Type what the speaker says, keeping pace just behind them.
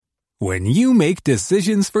When you make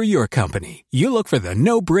decisions for your company, you look for the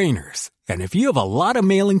no-brainers. And if you have a lot of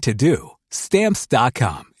mailing to do,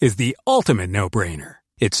 Stamps.com is the ultimate no-brainer.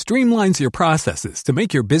 It streamlines your processes to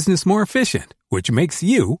make your business more efficient, which makes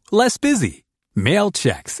you less busy. Mail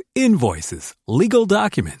checks, invoices, legal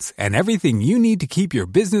documents, and everything you need to keep your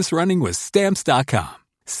business running with Stamps.com.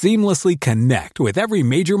 Seamlessly connect with every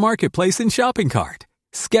major marketplace and shopping cart.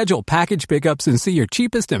 Schedule package pickups and see your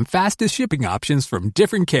cheapest and fastest shipping options from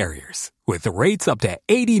different carriers, with rates up to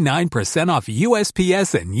 89% off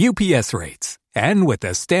USPS and UPS rates. And with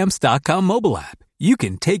the Stamps.com mobile app, you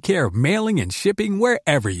can take care of mailing and shipping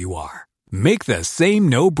wherever you are. Make the same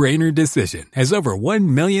no-brainer decision as over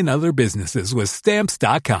 1 million other businesses with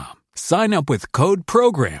Stamps.com. Sign up with code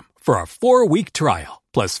PROGRAM for a 4-week trial,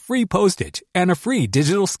 plus free postage and a free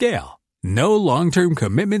digital scale. No long-term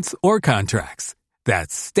commitments or contracts.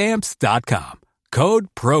 That's Stamps.com. Code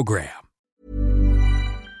PROGRAM.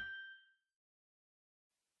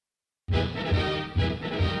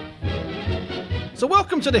 So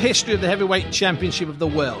welcome to the History of the Heavyweight Championship of the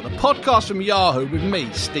World, a podcast from Yahoo with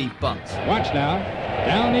me, Steve Bunce. Watch now.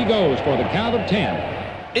 Down he goes for the count of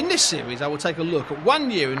 10. In this series, I will take a look at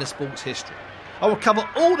 1 year in the sport's history. I will cover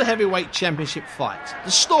all the heavyweight championship fights,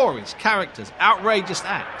 the stories, characters, outrageous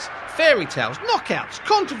acts, fairy tales, knockouts,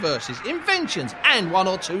 controversies, inventions, and 1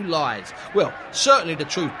 or 2 lies. Well, certainly the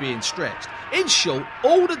truth being stretched. In short,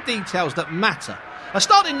 all the details that matter. I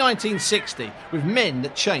start in 1960 with men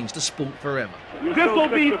that changed the sport forever. This will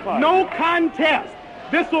be no contest.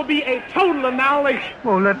 This will be a total annihilation.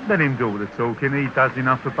 Well, let him do all the talking. He does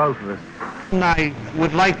enough for both of us. I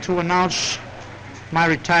would like to announce my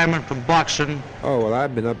retirement from boxing. Oh, well,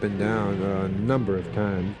 I've been up and down a number of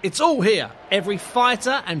times. It's all here. Every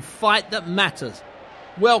fighter and fight that matters.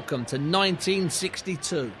 Welcome to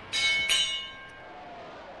 1962.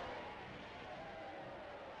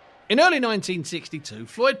 In early 1962,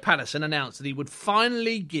 Floyd Patterson announced that he would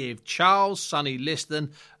finally give Charles Sonny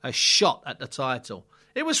Liston a shot at the title.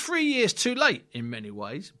 It was 3 years too late in many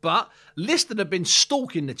ways, but Liston had been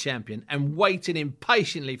stalking the champion and waiting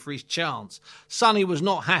impatiently for his chance. Sonny was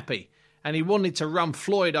not happy, and he wanted to run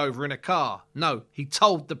Floyd over in a car. No, he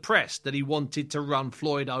told the press that he wanted to run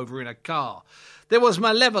Floyd over in a car. There was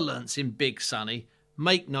malevolence in Big Sonny.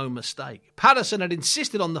 Make no mistake. Patterson had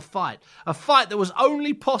insisted on the fight, a fight that was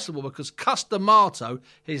only possible because Cus D'Amato,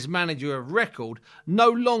 his manager of record, no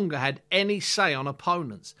longer had any say on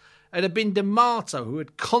opponents. It had been D'Amato who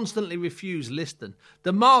had constantly refused Liston.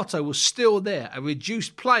 D'Amato was still there, a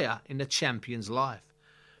reduced player in the champion's life.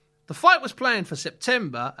 The fight was planned for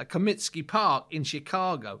September at Comiskey Park in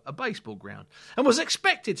Chicago, a baseball ground, and was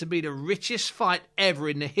expected to be the richest fight ever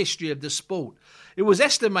in the history of the sport. It was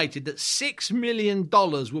estimated that $6 million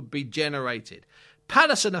would be generated.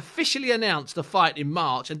 Patterson officially announced the fight in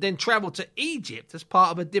March and then travelled to Egypt as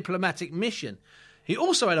part of a diplomatic mission. He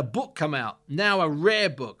also had a book come out, now a rare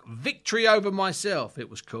book, Victory Over Myself,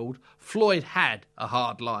 it was called. Floyd had a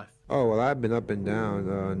hard life. Oh, well, I've been up and down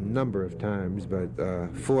a number of times, but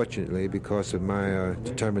fortunately, because of my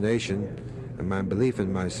determination and my belief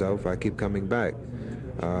in myself, I keep coming back.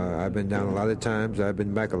 I've been down a lot of times, I've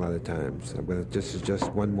been back a lot of times. This is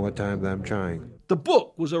just one more time that I'm trying. The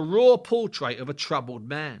book was a raw portrait of a troubled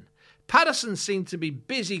man. Patterson seemed to be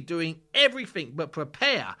busy doing everything but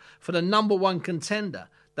prepare for the number one contender,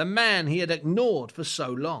 the man he had ignored for so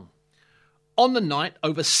long. On the night,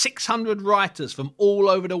 over 600 writers from all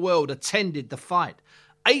over the world attended the fight.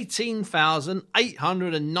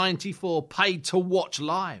 18,894 paid to watch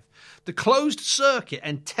live. The closed circuit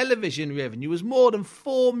and television revenue was more than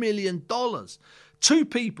 $4 million. 2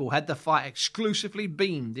 people had the fight exclusively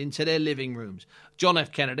beamed into their living rooms. John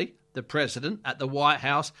F. Kennedy, the president, at the White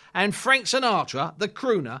House, and Frank Sinatra, the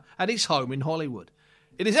crooner, at his home in Hollywood.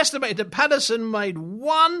 It is estimated that Patterson made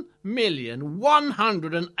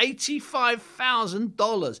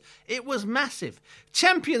 $1,185,000. It was massive.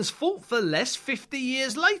 Champions fought for less 50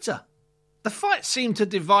 years later. The fight seemed to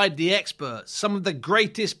divide the experts. Some of the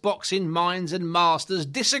greatest boxing minds and masters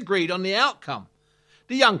disagreed on the outcome.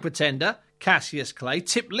 The young pretender, Cassius Clay,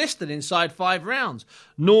 tipped Liston inside 5 rounds.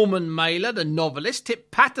 Norman Mailer, the novelist,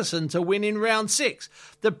 tipped Patterson to win in round 6.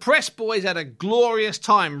 The press boys had a glorious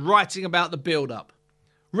time writing about the build-up.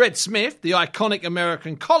 Red Smith, the iconic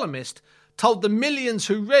American columnist, told the millions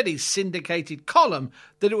who read his syndicated column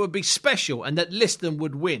that it would be special and that Liston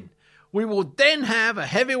would win. We will then have a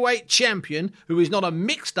heavyweight champion who is not a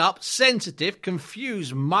mixed-up, sensitive,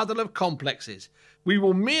 confused muddle of complexes. We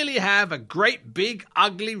will merely have a great, big,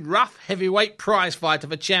 ugly, rough heavyweight prize fight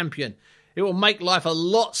of a champion. It will make life a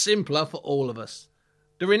lot simpler for all of us.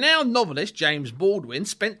 The renowned novelist James Baldwin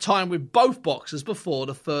spent time with both boxers before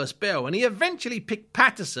the first bell, and he eventually picked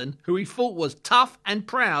Patterson, who he thought was tough and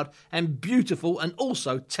proud and beautiful and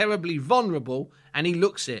also terribly vulnerable, and he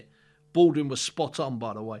looks it. Baldwin was spot on,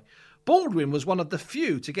 by the way. Baldwin was one of the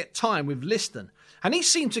few to get time with Liston, and he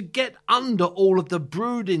seemed to get under all of the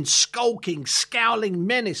brooding, skulking, scowling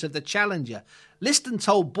menace of the challenger. Liston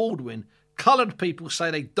told Baldwin, "Coloured people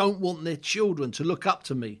say they don't want their children to look up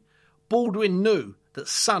to me." Baldwin knew that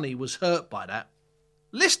Sonny was hurt by that.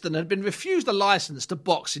 Liston had been refused a licence to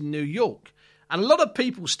box in New York, and a lot of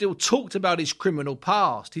people still talked about his criminal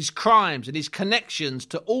past, his crimes and his connections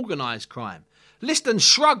to organised crime. Liston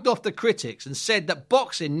shrugged off the critics and said that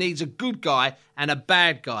boxing needs a good guy and a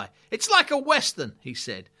bad guy. It's like a Western, he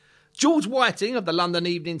said. George Whiting of the London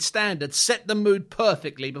Evening Standard set the mood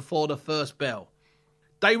perfectly before the first bell.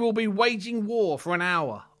 They will be waging war for an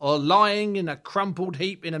hour or lying in a crumpled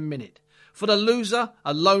heap in a minute. For the loser,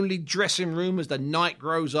 a lonely dressing room as the night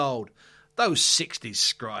grows old. Those 60s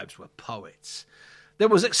scribes were poets. There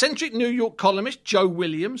was eccentric New York columnist Joe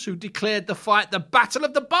Williams, who declared the fight the Battle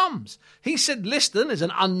of the Bums. He said Liston is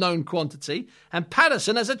an unknown quantity and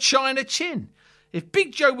Patterson has a China chin. If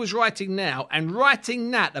Big Joe was writing now and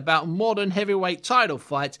writing that about modern heavyweight title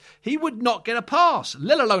fights, he would not get a pass,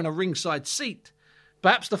 let alone a ringside seat.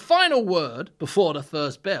 Perhaps the final word, before the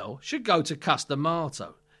first bell, should go to Cus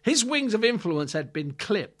D'Amato. His wings of influence had been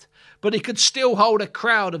clipped, but he could still hold a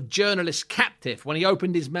crowd of journalists captive when he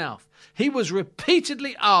opened his mouth. He was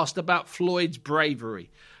repeatedly asked about Floyd's bravery.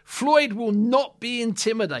 Floyd will not be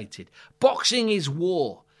intimidated. Boxing is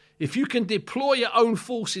war. If you can deploy your own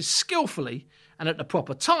forces skillfully and at the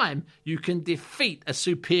proper time, you can defeat a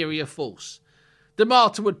superior force.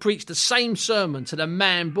 D'Amato would preach the same sermon to the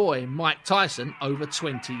man-boy Mike Tyson over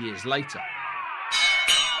 20 years later.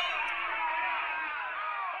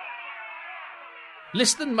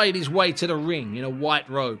 Liston made his way to the ring in a white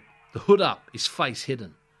robe, the hood up, his face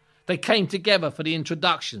hidden. They came together for the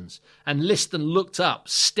introductions, and Liston looked up,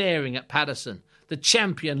 staring at Patterson. The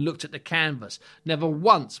champion looked at the canvas, never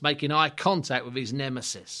once making eye contact with his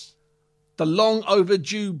nemesis. The long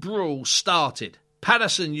overdue brawl started.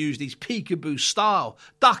 Patterson used his peekaboo style,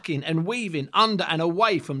 ducking and weaving under and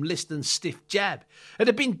away from Liston's stiff jab. It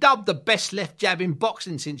had been dubbed the best left jab in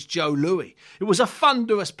boxing since Joe Louis. It was a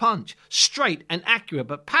thunderous punch, straight and accurate,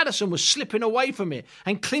 but Patterson was slipping away from it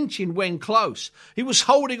and clinching when close. He was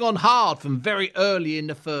holding on hard from very early in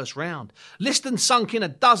the first round. Liston sunk in a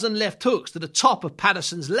dozen left hooks to the top of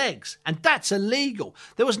Patterson's legs, and that's illegal.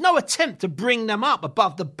 There was no attempt to bring them up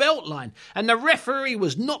above the belt line, and the referee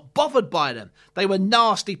was not bothered by them. They were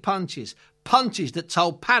nasty punches that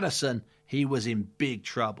told Patterson he was in big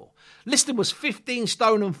trouble. Liston was 15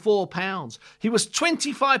 stone and 4 pounds. He was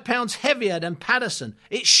 25 pounds heavier than Patterson.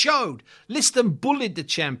 It showed. Liston bullied the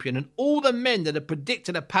champion, and all the men that had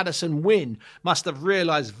predicted a Patterson win must have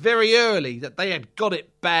realised very early that they had got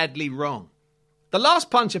it badly wrong. The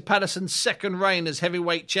last punch of Patterson's second reign as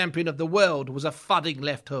heavyweight champion of the world was a thudding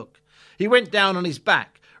left hook. He went down on his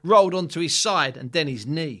back, rolled onto his side and then his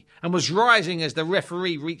knee, and was rising as the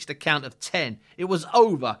referee reached the count of 10. It was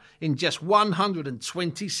over in just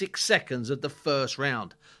 126 seconds of the first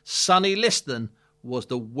round. Sonny Liston was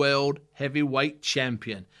the world heavyweight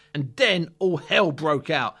champion. And then all hell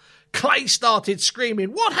broke out. Clay started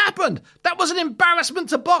screaming, "What happened? That was an embarrassment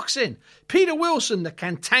to boxing." Peter Wilson, the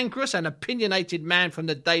cantankerous and opinionated man from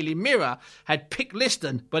the Daily Mirror, had picked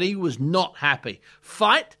Liston, but he was not happy.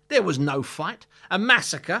 Fight? There was no fight. A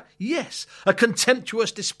massacre? Yes. A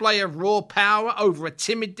contemptuous display of raw power over a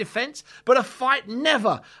timid defence? But a fight?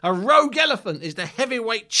 Never. A rogue elephant is the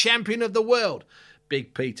heavyweight champion of the world,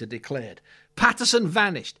 Big Peter declared. Patterson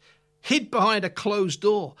vanished, hid behind a closed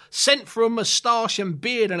door, sent for a moustache and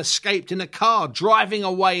beard and escaped in a car, driving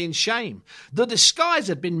away in shame. The disguise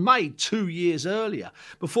had been made 2 years earlier,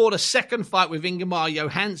 before the second fight with Ingemar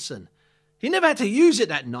Johansson. He never had to use it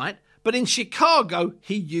that night, but in Chicago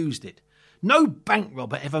he used it. No bank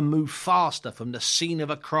robber ever moved faster from the scene of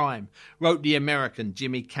a crime, wrote the American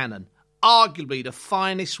Jimmy Cannon, arguably the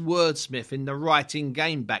finest wordsmith in the writing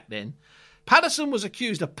game back then. Patterson was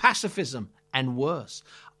accused of pacifism and worse.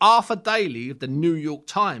 Arthur Daly of the New York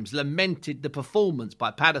Times lamented the performance by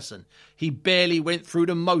Patterson. He barely went through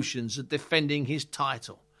the motions of defending his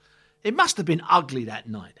title. It must have been ugly that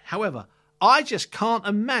night. However, I just can't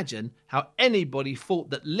imagine how anybody thought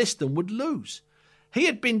that Liston would lose. He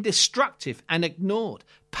had been destructive and ignored.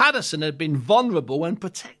 Patterson had been vulnerable and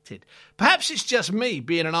protected. Perhaps it's just me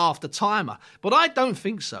being an after-timer, but I don't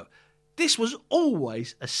think so. This was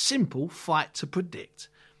always a simple fight to predict.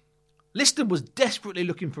 Liston was desperately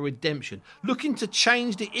looking for redemption, looking to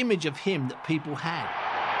change the image of him that people had.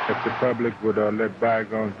 if the public would let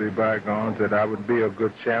bygones be bygones, that I would be a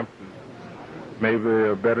good champ, maybe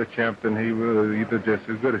a better champ than he was, either just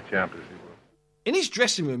as good a champ as he was. In his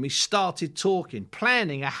dressing room, he started talking,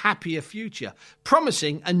 planning a happier future,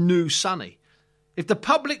 promising a new Sonny. If the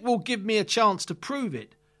public will give me a chance to prove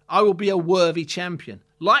it, I will be a worthy champion,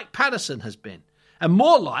 like Patterson has been, and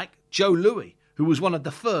more like Joe Louis, who was one of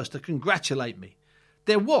the first to congratulate me.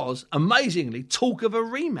 There was, amazingly, talk of a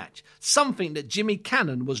rematch, something that Jimmy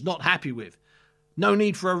Cannon was not happy with. No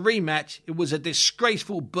need for a rematch, it was a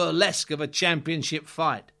disgraceful burlesque of a championship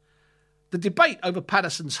fight. The debate over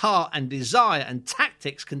Patterson's heart and desire and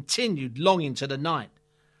tactics continued long into the night.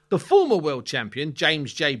 The former world champion,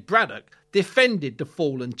 James J. Braddock, defended the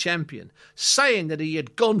fallen champion, saying that he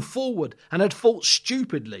had gone forward and had fought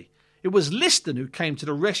stupidly. It was Liston who came to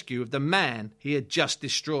the rescue of the man he had just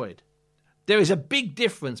destroyed. There is a big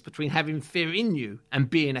difference between having fear in you and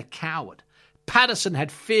being a coward. Patterson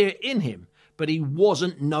had fear in him, but he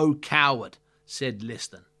wasn't no coward, said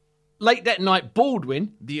Liston. Late that night,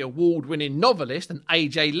 Baldwin, the award-winning novelist, and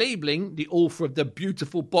A.J. Liebling, the author of the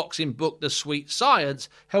beautiful boxing book The Sweet Science,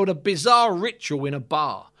 held a bizarre ritual in a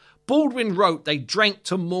bar. Baldwin wrote they drank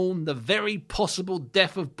to mourn the very possible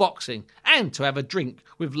death of boxing and to have a drink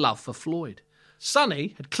with love for Floyd.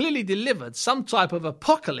 Sonny had clearly delivered some type of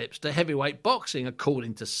apocalypse to heavyweight boxing,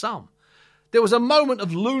 according to some. There was a moment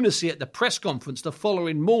of lunacy at the press conference the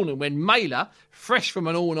following morning when Mailer, fresh from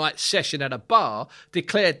an all-night session at a bar,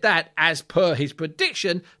 declared that, as per his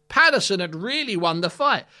prediction, Patterson had really won the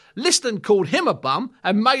fight. Liston called him a bum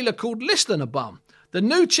and Mailer called Liston a bum. The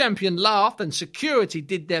new champion laughed and security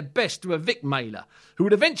did their best to evict Mailer, who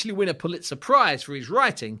would eventually win a Pulitzer Prize for his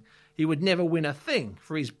writing. He would never win a thing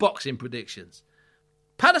for his boxing predictions.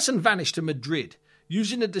 Patterson vanished to Madrid,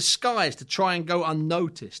 using a disguise to try and go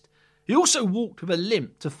unnoticed. He also walked with a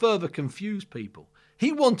limp to further confuse people.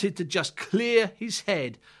 He wanted to just clear his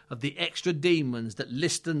head of the extra demons that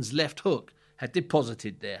Liston's left hook had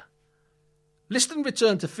deposited there. Liston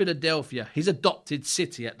returned to Philadelphia, his adopted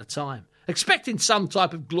city at the time, expecting some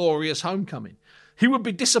type of glorious homecoming. He would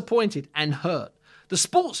be disappointed and hurt. The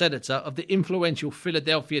sports editor of the influential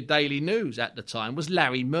Philadelphia Daily News at the time was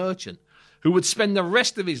Larry Merchant, who would spend the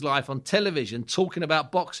rest of his life on television talking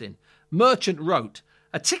about boxing. Merchant wrote,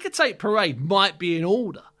 "A ticker-tape parade might be in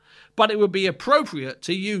order, but it would be appropriate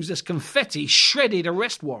to use as confetti shredded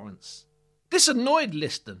arrest warrants." This annoyed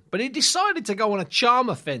Liston, but he decided to go on a charm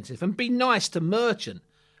offensive and be nice to Merchant.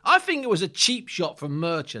 I think it was a cheap shot from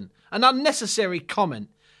Merchant, an unnecessary comment.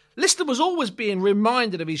 Liston was always being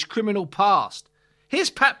reminded of his criminal past. Here's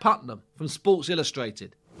Pat Putnam from Sports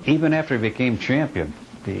Illustrated. Even after he became champion,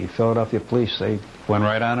 the Philadelphia police, they went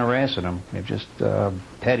right on harassing him. They're just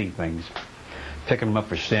petty things. Picking him up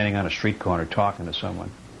for standing on a street corner talking to someone.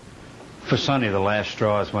 For Sonny, the last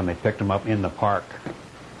straw is when they picked him up in the park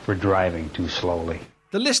for driving too slowly.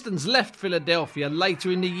 The Listons left Philadelphia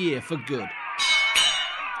later in the year for good.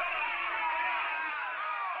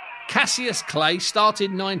 Cassius Clay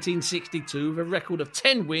started 1962 with a record of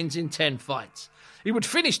 10 wins in 10 fights. He would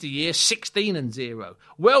finish the year 16-0,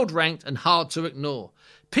 world-ranked and hard to ignore.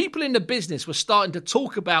 People in the business were starting to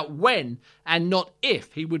talk about when and not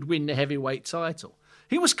if he would win the heavyweight title.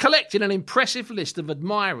 He was collecting an impressive list of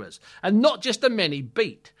admirers, and not just the men he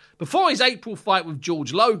beat. Before his April fight with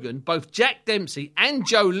George Logan, both Jack Dempsey and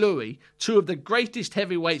Joe Louis, two of the greatest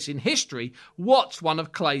heavyweights in history, watched one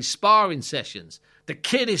of Clay's sparring sessions. "The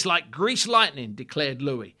kid is like greased lightning," declared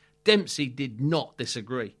Louis. Dempsey did not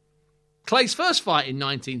disagree. Clay's first fight in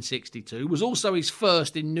 1962 was also his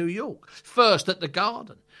first in New York, first at the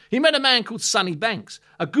Garden. He met a man called Sonny Banks,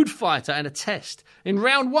 a good fighter and a test. In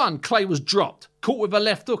round one, Clay was dropped, caught with a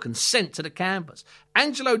left hook and sent to the canvas.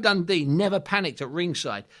 Angelo Dundee never panicked at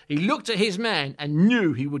ringside. He looked at his man and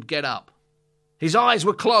knew he would get up. His eyes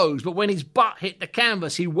were closed, but when his butt hit the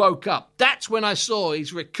canvas, he woke up. That's when I saw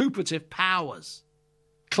his recuperative powers.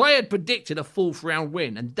 Clay had predicted a fourth round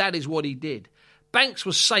win, and that is what he did. Banks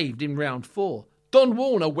was saved in round 4. Don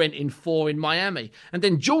Warner went in 4 in Miami, and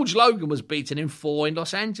then George Logan was beaten in 4 in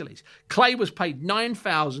Los Angeles. Clay was paid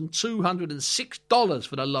 $9,206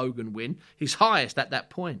 for the Logan win, his highest at that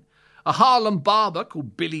point. A Harlem barber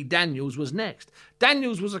called Billy Daniels was next.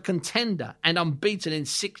 Daniels was a contender and unbeaten in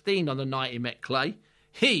 16 on the night he met Clay.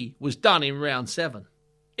 He was done in round 7.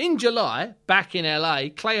 In July, back in LA,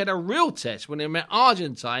 Clay had a real test when he met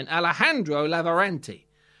Argentine Alejandro Lavarante.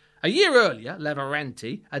 A year earlier,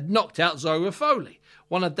 Lavarante had knocked out Zora Foley,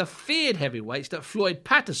 one of the feared heavyweights that Floyd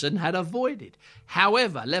Patterson had avoided.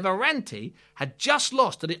 However, Lavarante had just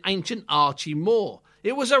lost to the ancient Archie Moore.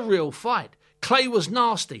 It was a real fight. Clay was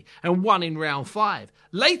nasty and won in round 5.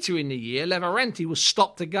 Later in the year, Leverenti was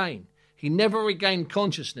stopped again. He never regained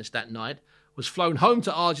consciousness that night, was flown home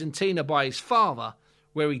to Argentina by his father,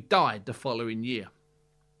 where he died the following year.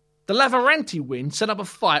 The Leverenti win set up a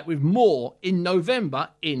fight with Moore in November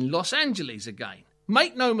in Los Angeles again.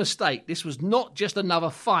 Make no mistake, this was not just another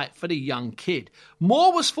fight for the young kid.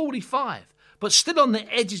 Moore was 45, but still on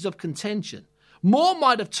the edges of contention. Moore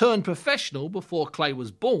might have turned professional before Clay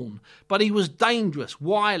was born, but he was dangerous,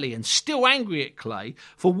 wily, and still angry at Clay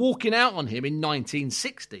for walking out on him in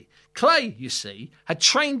 1960. Clay, you see, had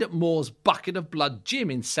trained at Moore's Bucket of Blood gym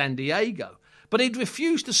in San Diego, but he'd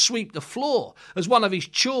refused to sweep the floor as one of his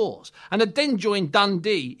chores and had then joined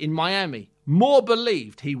Dundee in Miami. Moore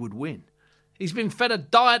believed he would win. He's been fed a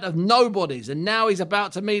diet of nobodies and now he's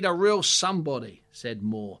about to meet a real somebody, said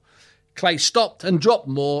Moore. Clay stopped and dropped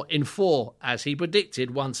Moore in 4, as he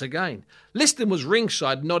predicted once again. Liston was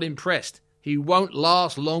ringside, not impressed. He won't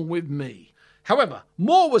last long with me. However,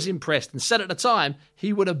 Moore was impressed and said at the time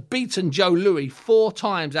he would have beaten Joe Louis 4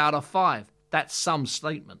 times out of 5. That's some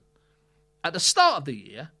statement. At the start of the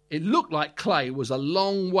year, it looked like Clay was a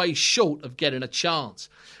long way short of getting a chance,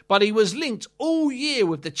 but he was linked all year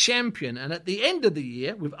with the champion, and at the end of the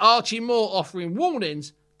year, with Archie Moore offering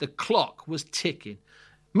warnings, the clock was ticking.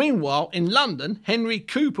 Meanwhile, in London, Henry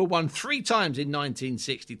Cooper won 3 times in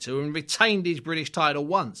 1962 and retained his British title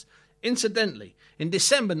once. Incidentally, in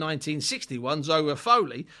December 1961, Zoe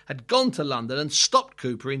Foley had gone to London and stopped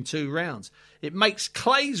Cooper in 2 rounds. It makes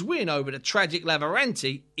Clay's win over the tragic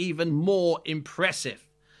Leverenti even more impressive.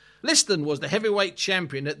 Liston was the heavyweight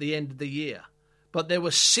champion at the end of the year, but there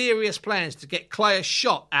were serious plans to get Clay a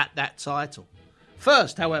shot at that title.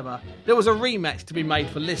 First, however, there was a rematch to be made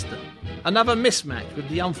for Liston. Another mismatch with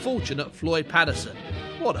the unfortunate Floyd Patterson.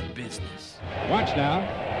 What a business. Watch now.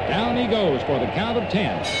 Down he goes for the count of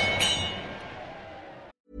 10.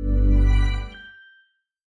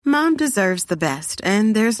 Mom deserves the best,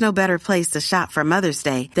 and there's no better place to shop for Mother's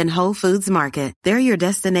Day than Whole Foods Market. They're your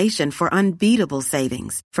destination for unbeatable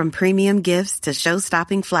savings, from premium gifts to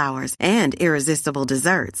show-stopping flowers and irresistible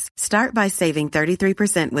desserts. Start by saving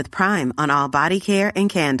 33% with Prime on all body care and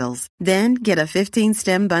candles. Then get a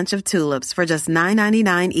 15-stem bunch of tulips for just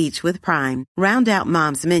 $9.99 each with Prime. Round out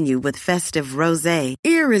Mom's menu with festive rosé,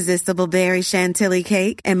 irresistible berry chantilly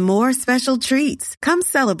cake, and more special treats. Come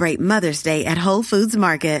celebrate Mother's Day at Whole Foods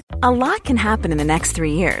Market. A lot can happen in the next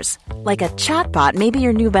 3 years. Like a chatbot may be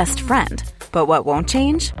your new best friend. But what won't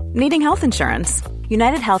change? Needing health insurance.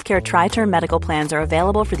 United Healthcare Tri-Term Medical Plans are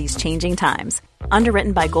available for these changing times.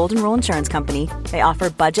 Underwritten by Golden Rule Insurance Company, they offer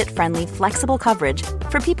budget-friendly, flexible coverage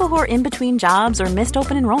for people who are in between jobs or missed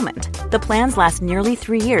open enrollment. The plans last nearly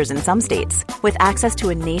 3 years in some states, with access to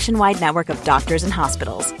a nationwide network of doctors and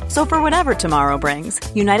hospitals. So for whatever tomorrow brings,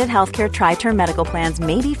 United Healthcare Tri-Term Medical Plans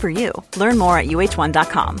may be for you. Learn more at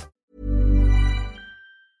uh1.com.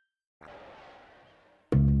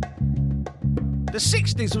 The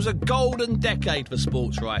 60s was a golden decade for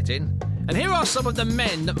sports writing, and here are some of the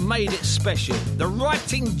men that made it special, the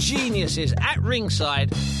writing geniuses at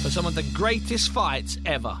ringside for some of the greatest fights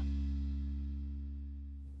ever.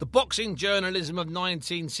 The boxing journalism of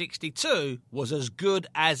 1962 was as good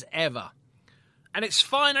as ever. And it's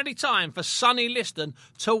finally time for Sonny Liston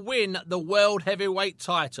to win the World Heavyweight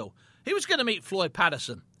title. He was going to meet Floyd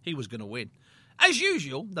Patterson. He was going to win. As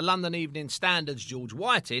usual, the London Evening Standard's George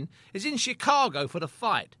Whiting is in Chicago for the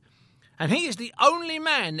fight. And he is the only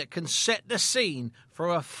man that can set the scene for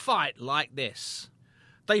a fight like this.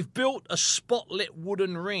 They've built a spotlit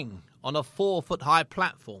wooden ring on a 4-foot-high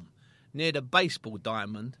platform near the baseball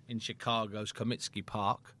diamond in Chicago's Comiskey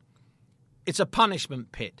Park. It's a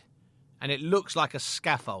punishment pit, and it looks like a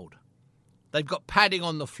scaffold. They've got padding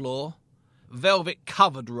on the floor,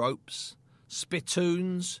 velvet-covered ropes,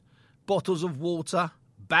 spittoons, bottles of water,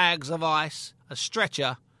 bags of ice, a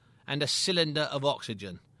stretcher, and a cylinder of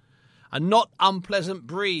oxygen. A not unpleasant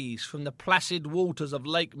breeze from the placid waters of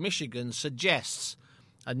Lake Michigan suggests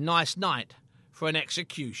a nice night for an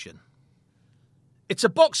execution. It's a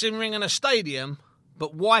boxing ring and a stadium,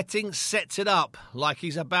 but Whiting sets it up like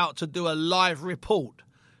he's about to do a live report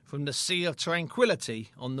from the Sea of Tranquility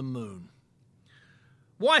on the moon.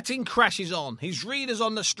 Whiting crashes on, his readers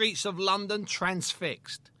on the streets of London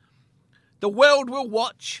transfixed. The world will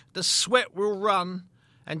watch, the sweat will run,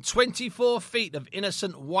 and 24 feet of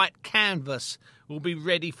innocent white canvas will be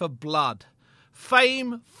ready for blood.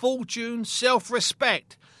 Fame, fortune,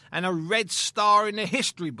 self-respect, and a red star in the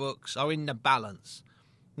history books are in the balance.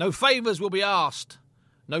 No favours will be asked,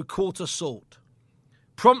 no quarter sought.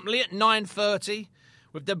 Promptly at 9:30,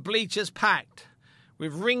 with the bleachers packed,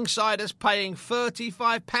 with ringsiders paying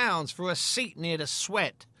 £35 for a seat near the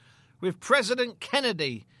sweat, with President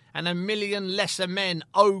Kennedy and a million lesser men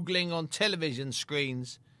ogling on television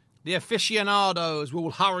screens, the aficionados will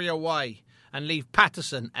hurry away and leave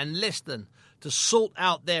Patterson and Liston to sort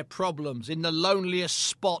out their problems in the loneliest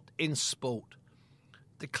spot in sport.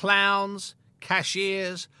 The clowns,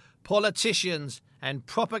 cashiers, politicians and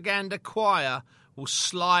propaganda choir will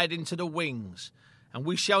slide into the wings, and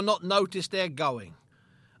we shall not notice their going.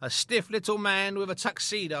 A stiff little man with a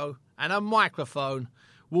tuxedo and a microphone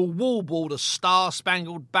will warble the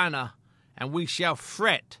Star-Spangled Banner, and we shall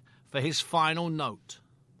fret for his final note.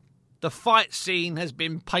 The fight scene has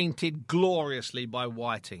been painted gloriously by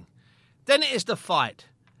Whiting. Then it is the fight,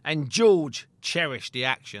 and George cherished the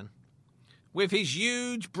action. With his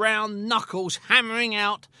huge brown knuckles hammering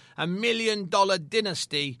out a $1 million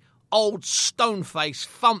dynasty, old Stoneface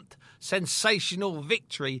thumped sensational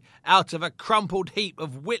victory out of a crumpled heap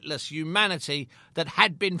of witless humanity that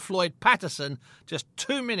had been Floyd Patterson just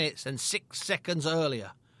 2 minutes and 6 seconds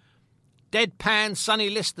earlier. Deadpan Sonny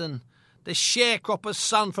Liston, the sharecropper's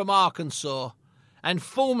son from Arkansas, and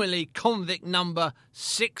formerly convict number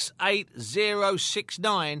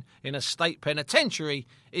 68069 in a state penitentiary,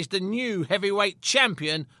 is the new heavyweight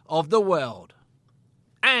champion of the world.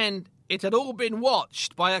 And it had all been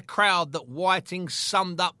watched by a crowd that Whiting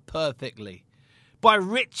summed up perfectly. By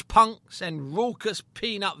rich punks and raucous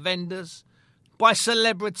peanut vendors, by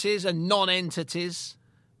celebrities and non-entities,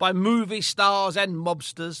 by movie stars and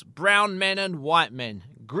mobsters, brown men and white men,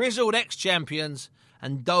 grizzled ex-champions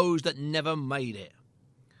and those that never made it.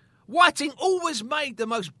 Whiting always made the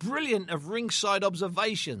most brilliant of ringside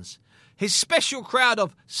observations. His special crowd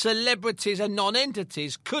of celebrities and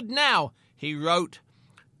non-entities could now, he wrote,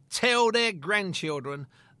 tell their grandchildren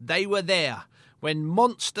they were there when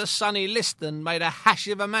monster Sonny Liston made a hash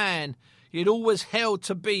of a man he'd always held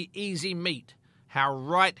to be easy meat. How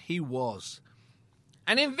right he was.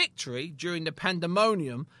 And in victory, during the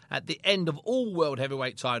pandemonium at the end of all world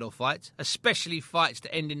heavyweight title fights, especially fights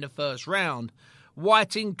that end in the first round,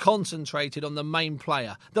 Whiting concentrated on the main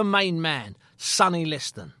player, the main man, Sonny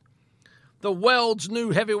Liston. The world's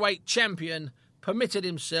new heavyweight champion permitted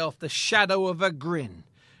himself the shadow of a grin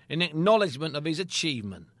in acknowledgement of his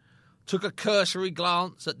achievement, took a cursory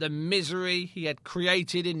glance at the misery he had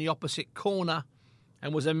created in the opposite corner,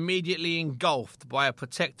 and was immediately engulfed by a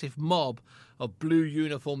protective mob of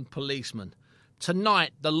blue-uniformed policemen.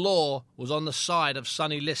 Tonight, the law was on the side of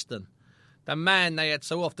Sonny Liston, the man they had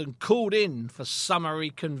so often called in for summary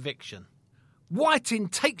conviction. Whiting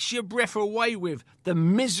takes your breath away with the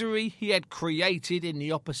misery he had created in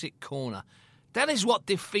the opposite corner. That is what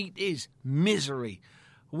defeat is, misery.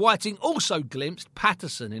 Whiting also glimpsed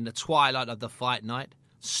Patterson in the twilight of the fight night,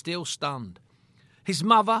 still stunned. His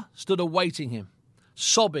mother stood awaiting him,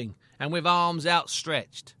 sobbing and with arms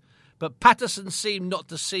outstretched. But Patterson seemed not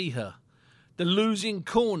to see her. The losing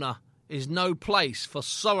corner is no place for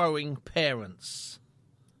sorrowing parents.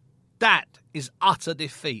 That is utter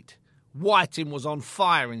defeat. Whiting was on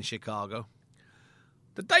fire in Chicago.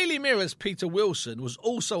 The Daily Mirror's Peter Wilson was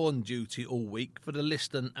also on duty all week for the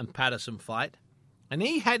Liston and Patterson fight, and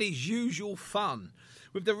he had his usual fun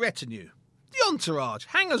with the retinue, the entourage,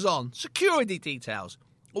 hangers-on, security details,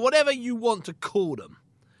 or whatever you want to call them.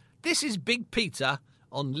 This is Big Peter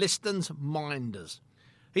on Liston's Minders.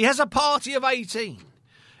 He has a party of 18,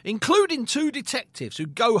 including 2 detectives who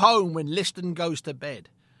go home when Liston goes to bed.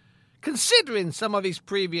 Considering some of his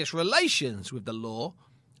previous relations with the law,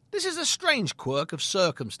 this is a strange quirk of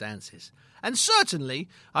circumstances, and certainly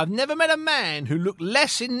I've never met a man who looked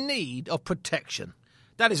less in need of protection.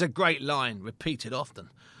 That is a great line, repeated often.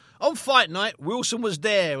 On fight night, Wilson was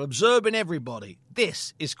there, observing everybody.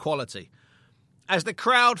 This is quality. As the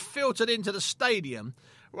crowd filtered into the stadium,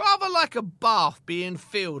 rather like a bath being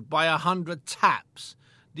filled by 100 taps,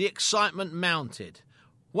 the excitement mounted.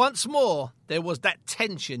 Once more, there was that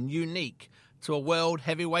tension unique to a world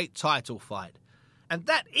heavyweight title fight. And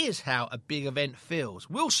that is how a big event feels.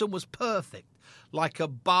 Wilson was perfect, like a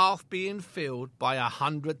bath being filled by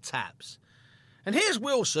 100 taps. And here's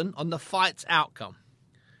Wilson on the fight's outcome.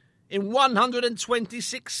 In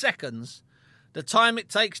 126 seconds, the time it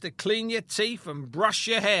takes to clean your teeth and brush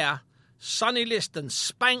your hair, Sonny Liston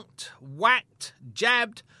spanked, whacked,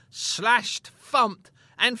 jabbed, slashed, thumped,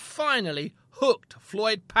 and finally hooked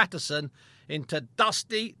Floyd Patterson into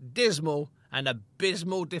dusty, dismal, and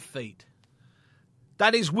abysmal defeat.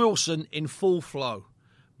 That is Wilson in full flow,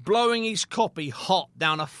 blowing his copy hot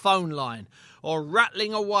down a phone line or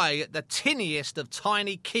rattling away at the tiniest of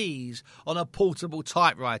tiny keys on a portable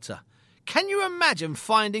typewriter. Can you imagine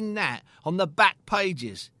finding that on the back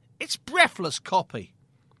pages? It's breathless copy.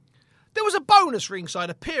 There was a bonus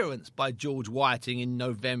ringside appearance by George Whiting in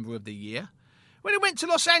November of the year, when he went to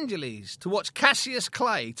Los Angeles to watch Cassius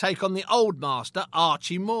Clay take on the old master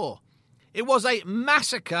Archie Moore. It was a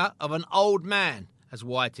massacre of an old man, as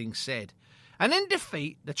Whiting said, and in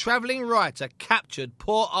defeat the travelling writer captured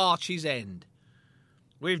poor Archie's end.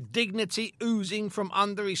 With dignity oozing from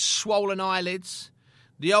under his swollen eyelids,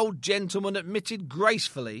 the old gentleman admitted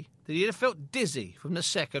gracefully that he had felt dizzy from the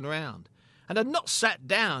second round, and had not sat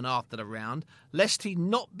down after the round lest he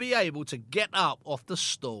not be able to get up off the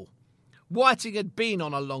stool. Whiting had been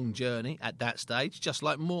on a long journey at that stage, just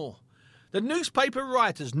like Moore. The newspaper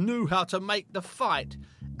writers knew how to make the fight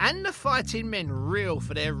and the fighting men real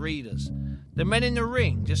for their readers. The men in the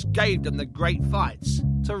ring just gave them the great fights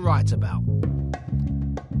to write about.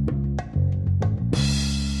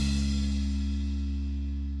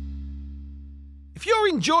 If you're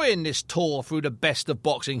enjoying this tour through the best of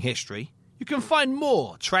boxing history, you can find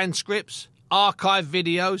more transcripts, archive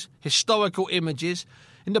videos, historical images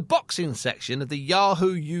in the boxing section of the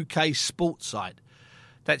Yahoo UK sports site.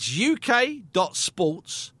 That's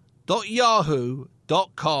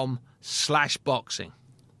uk.sports.yahoo.com/boxing.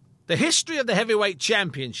 The history of the Heavyweight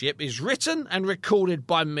Championship is written and recorded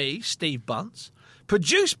by me, Steve Bunce,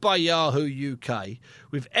 produced by Yahoo UK,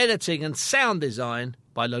 with editing and sound design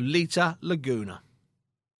by Lolita Laguna.